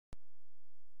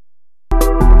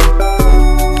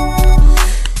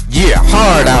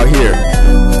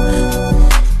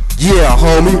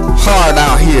homie, hard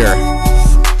out here.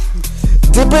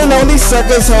 Dipping on these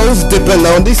suckers hoes, dipping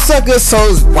on these suckers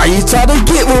hoes. Why you try to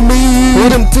get with me? Who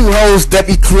them two hoes that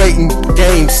be creating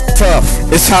games tough?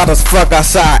 It's hot as fuck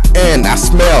outside and I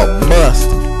smell must.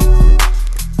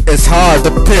 It's hard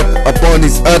to pimp up on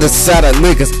these other side of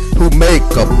niggas who make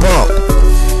a bump.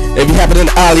 If you happen in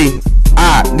the alley,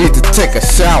 I need to take a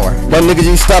shower. My nigga,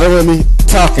 you started with me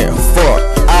talking for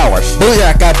hours.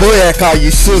 Booyaka, booyaka, you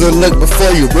should've looked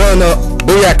before you run up.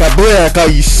 Booyaka,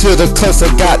 booyaka, you should've closer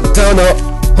got done up.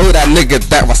 Who that nigga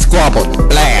that was squabbled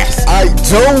blast? I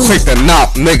don't quick to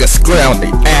knock niggas scround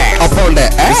the ass. Up on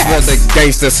that ass. This was the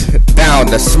gangsters down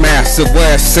to smash the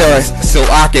west side so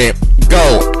I can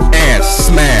go and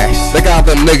smash. They got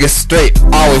the niggas straight,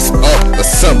 always up to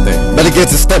something. Better get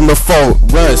to step before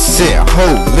run shit,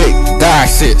 holy die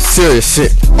shit, serious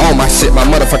shit, all my shit, my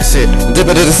motherfucking shit.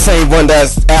 Dipping to the same one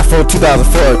that's Afro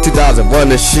 2004,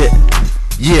 2001 and shit.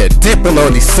 Yeah, dipping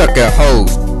on these sucker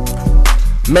hoes.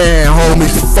 Man, homie,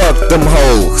 fuck them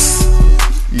hoes.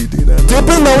 You do that?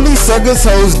 Dipping on these suckers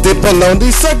hoes, dipping on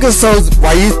these suckers hoes.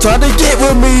 Why you try to get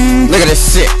with me? Look at this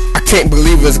shit, I can't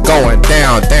believe it's going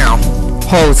down.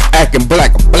 Hoes acting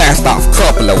black, blast off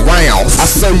couple of rounds. I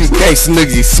saw you gangsta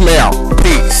niggas, you smell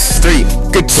peace, street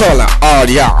controlling all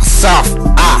y'all soft.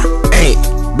 I ain't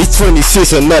between these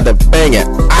shits another banging.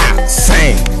 I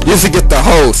sing. Used to get the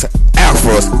hoes,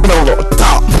 afros, no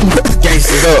top.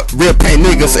 Gangsters up, real pain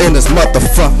niggas in this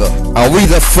motherfucker. Are we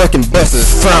the fucking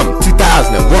busters from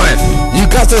 2001? You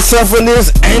got yourself in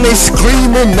this, and they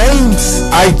screaming names.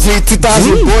 IG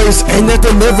 2000 boys, ain't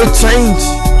nothing never change.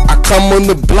 I come on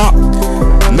the block,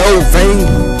 no vein.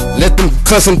 Let them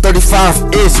custom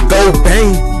 35-inch go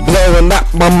bang. Blowing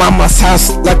up my mama's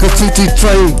house like a TT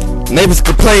train. Neighbors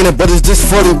complaining, but it's just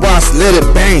 40 watts, let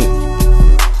it bang.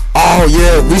 Oh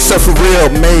yeah, we so for real,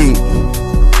 man.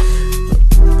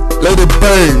 Let it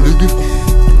burn, nigga.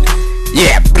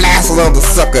 Yeah, blast on the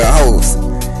sucker hoes.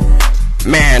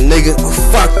 Man, nigga,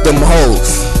 fuck them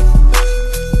hoes.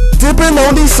 Dipping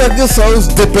on these suckers hoes,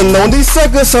 dipping on these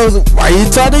suckers hoes. Why you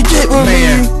try to get with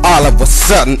me? All of a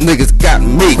sudden, niggas got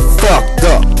me fucked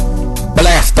up.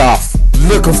 Blast off,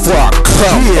 looking for a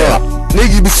come up.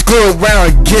 Niggas be screwing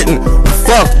around getting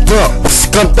fucked up.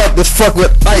 Skumped up as fuck with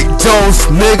Ike Jones,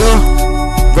 nigga.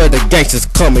 Where the gangsters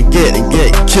come and get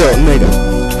killed, nigga.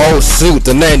 Old suit,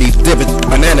 the nanny dipping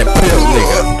banana pill,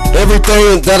 nigga.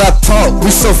 Everything that I talk,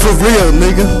 we so for real,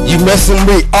 nigga. You messin'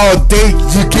 me all day,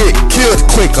 you get killed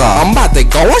quicker. I'm about to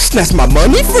go and snatch my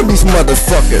money from these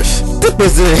motherfuckers.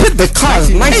 Dippers and hit the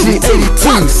cars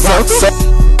 1982,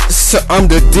 so I'm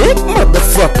the dick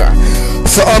motherfucker.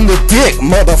 So I'm the dick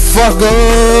motherfucker.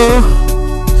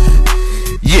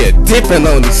 Yeah, dipping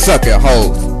on these sucker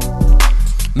hoes.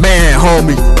 Man,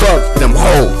 homie, fuck them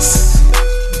hoes.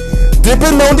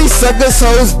 Dipping on these suckers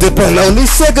hoes, dipping on these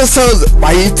suckers hoes.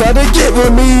 Why you try to get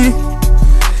with me?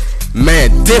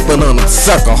 Man, dipping on them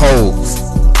sucker hoes.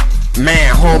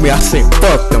 Man, homie, I say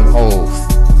fuck them hoes.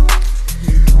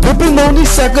 Dipping on these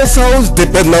suckers hoes,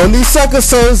 dipping on these suckers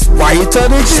hoes. Why you try to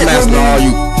get with me? All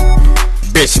you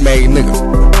bitch made niggas.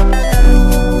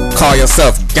 Call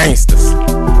yourself gangsters.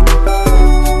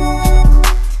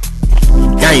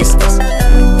 Gangsters.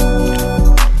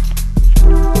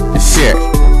 Shit.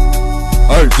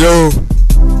 Hey, Joe.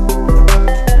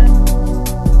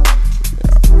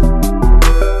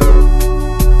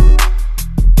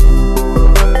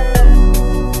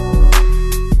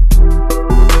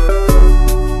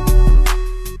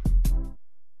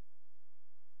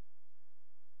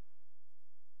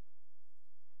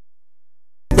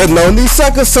 But on these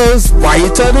sucker sons, why you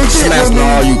try to get with me?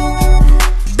 All you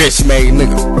bitch made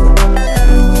niggas.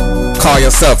 Call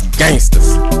yourself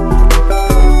gangsters.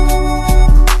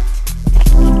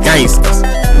 Gangsters.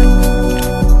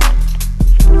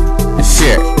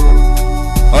 Shit.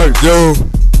 Hey, Joe.